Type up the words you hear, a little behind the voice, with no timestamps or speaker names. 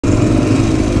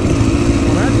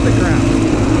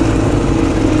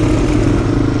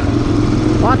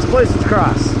Lots of places to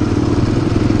cross.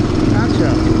 Gotcha.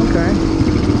 Okay.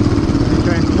 You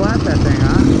try and flat that thing,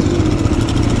 huh?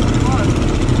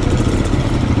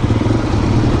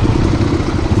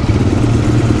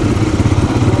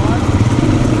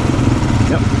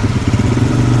 Yep.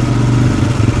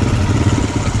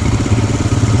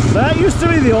 That used to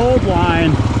be the old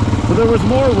line, but there was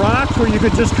more rocks where you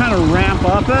could just kind of ramp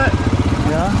up it.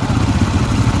 Yeah.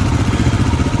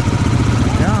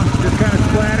 Yeah, just kind of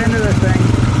splat into this thing.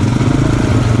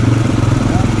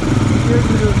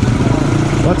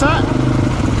 What's that?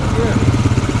 Here.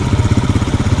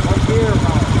 What gear,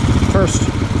 Mom? First.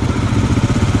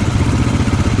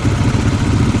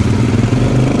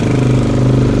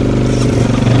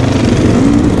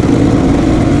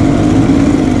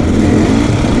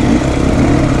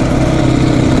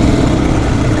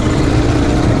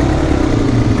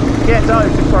 Can't tell,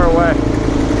 you're too far away.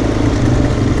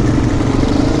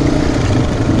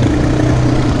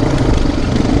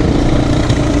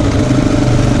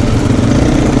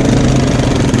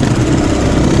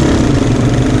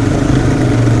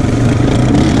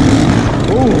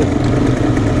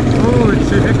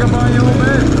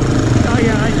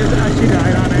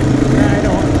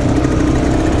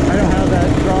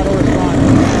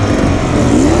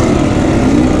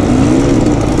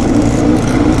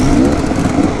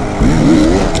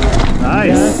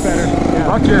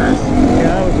 Fuck yes.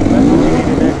 Yeah, that's what you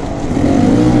needed there.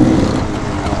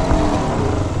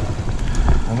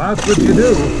 Well, that's what you do.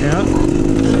 Yeah.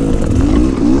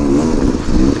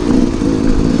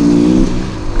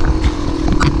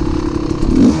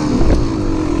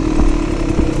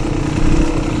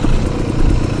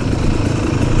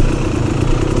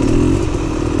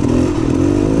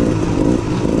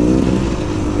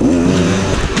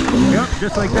 Yep,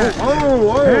 just like that.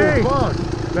 Oh, hey, fuck.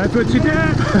 That's what you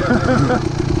did.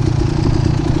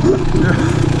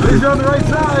 He's on the right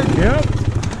side. Yep.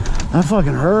 That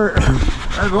fucking hurt.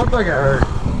 That looked like it hurt.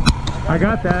 I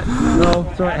got that.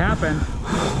 So it happened.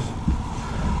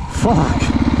 Fuck.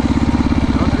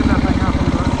 Let's get that thing out from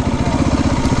the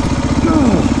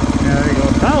Yeah, there you go.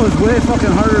 That was way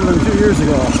fucking harder than 2 years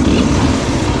ago.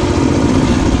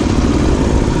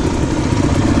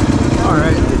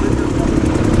 Alright.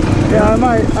 Yeah, I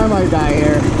might die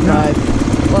here, but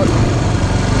look,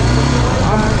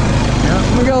 I'm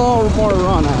gonna get a little more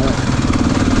run at it.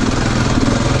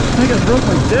 I think I broke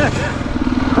my dick.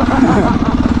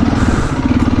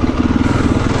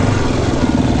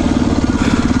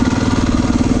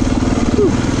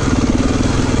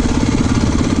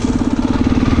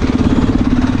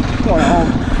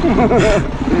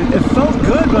 It felt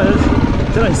good, but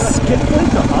did I skip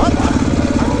like the up?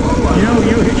 You know,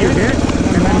 you hit,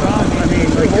 and then Bob, I mean,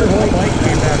 like your whole bike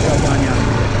came back up on you.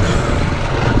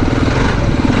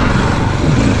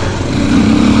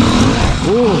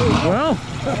 Ooh, well.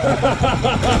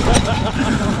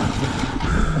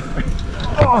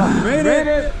 Oh, made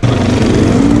it.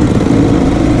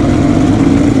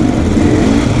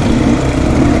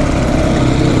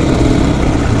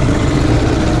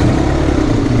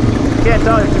 Can't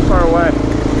tell, you're too far away.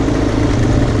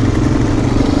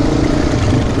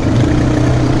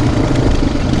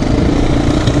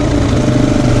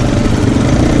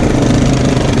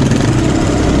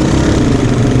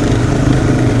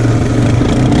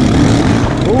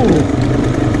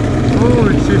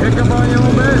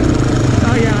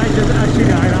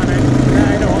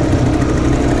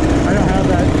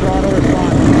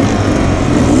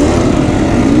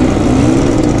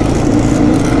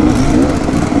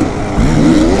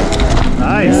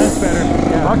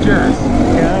 Fuck yes.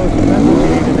 Yeah, that's what you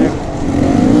needed there.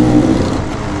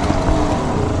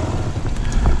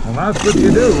 Well, that's what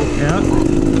you do. Yeah.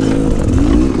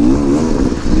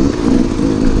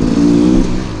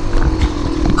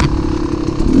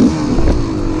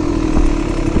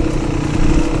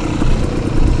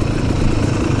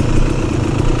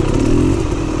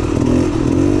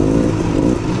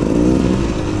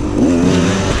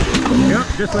 Yep,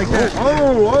 just like that.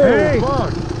 Oh, hey,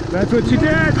 fuck. That's what you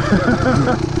did.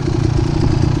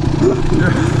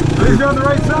 He's on the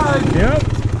right side. Yep.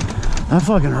 That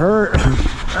fucking hurt.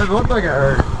 That looked like it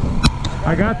hurt.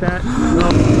 I got that.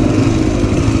 Well,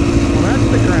 that's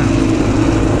the crap.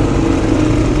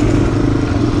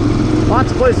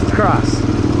 Lots of places to cross.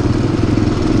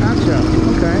 Gotcha.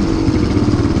 Okay.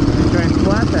 You try and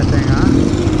flat that thing, huh?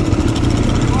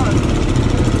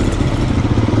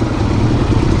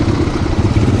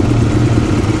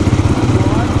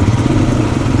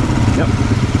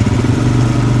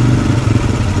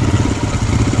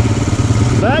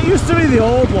 That used to be the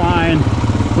old line,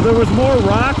 but there was more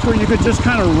rocks where you could just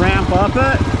kind of ramp up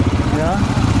it. Yeah.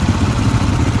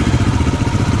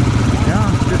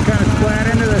 flat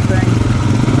into this thing.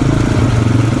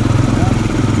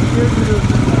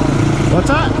 What's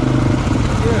that?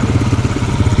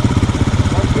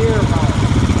 What gear, Mom?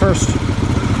 First.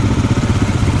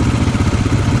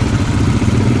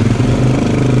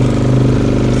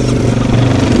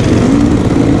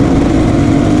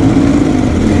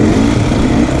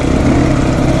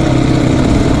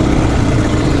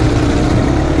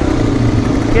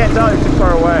 Can't tell you're too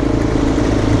far away.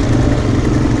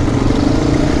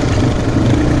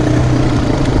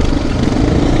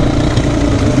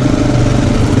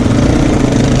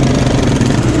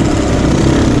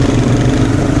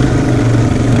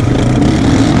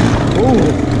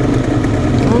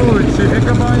 Oh, did she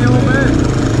hiccup on you a little bit?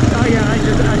 Oh yeah,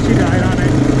 she died on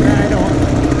it. Yeah,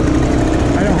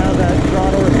 I don't have that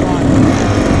throttle response.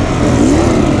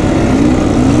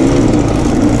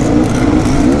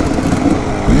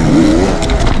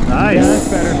 Nice. Yeah, that's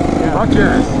better. Yeah, Fuck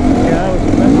yes. yeah,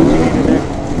 that's what you needed there.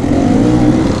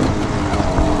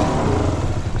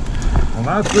 Well,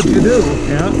 that's what you do.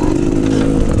 Yeah.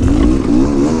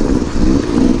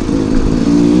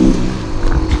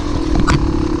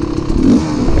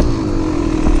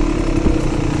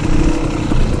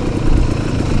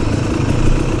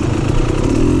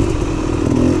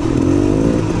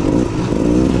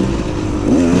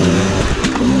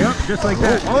 Yep, just like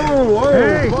that. Oh,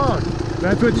 Hey. fuck.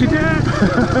 That's what you did.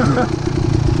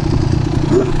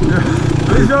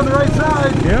 He's on the right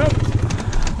side. Yep.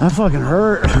 That fucking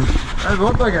hurt. That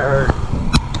looked like it hurt.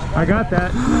 I got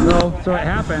that. So it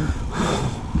happened.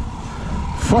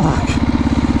 Fuck.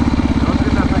 Let's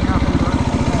get that thing out from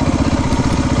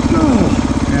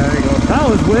Yeah, there you go. That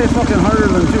was way fucking harder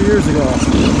than 2 years ago.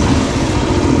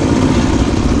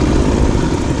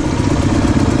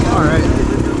 Alright.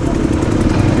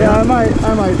 Yeah, I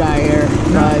might die here.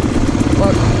 But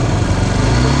look,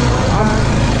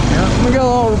 I'm gonna get a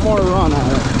little more run at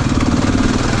it.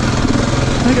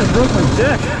 I think I broke my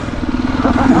dick.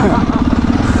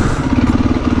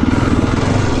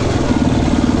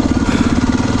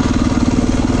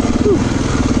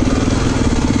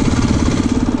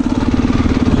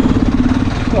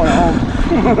 Going home.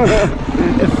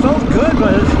 It felt good,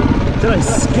 but did I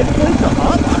skip like the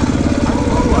up?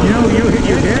 You know,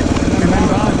 you hit, and then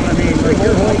Bob, I mean, like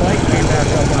your whole bike came back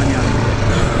up on you.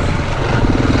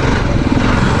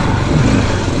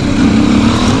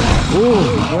 Ooh.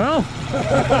 Well,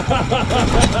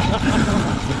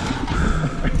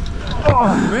 Oh,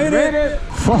 Made it.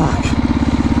 fuck.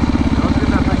 Let's get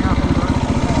that thing out from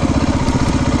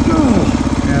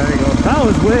yeah, there you go. That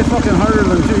was way fucking harder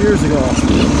than 2 years ago.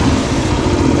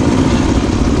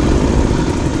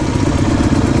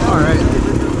 Alright.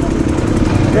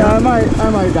 Yeah, I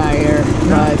might die here.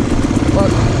 But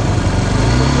look,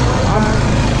 I'm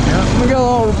gonna get a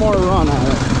little more run at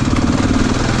it.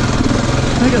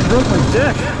 I think I broke my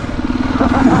dick.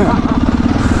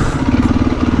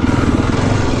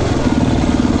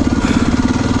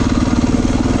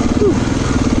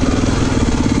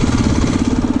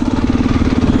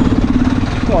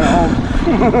 Going home.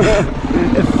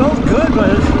 It felt good,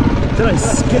 but did I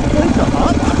skip like the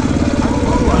up?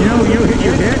 You know,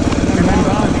 you hit, and then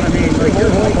Bob, I mean, like your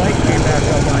whole bike came back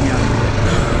up on you.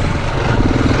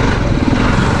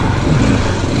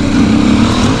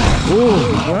 Ooh.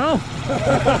 Well,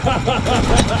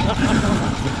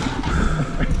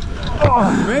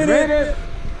 Oh, Made it.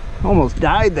 almost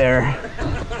died there.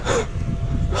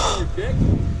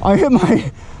 I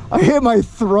hit my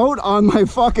throat on my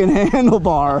fucking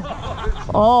handlebar.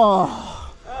 Oh.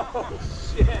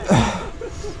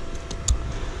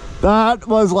 That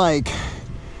was like,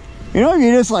 you know, if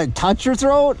you just like touch your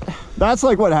throat, that's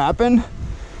like what happened.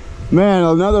 Man,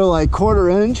 another like 1/4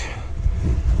 inch.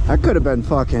 That could have been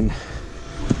fucking.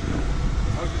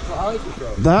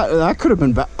 That could have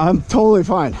been bad. I'm totally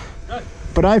fine.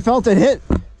 But I felt it hit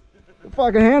the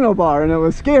fucking handlebar and it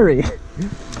was scary.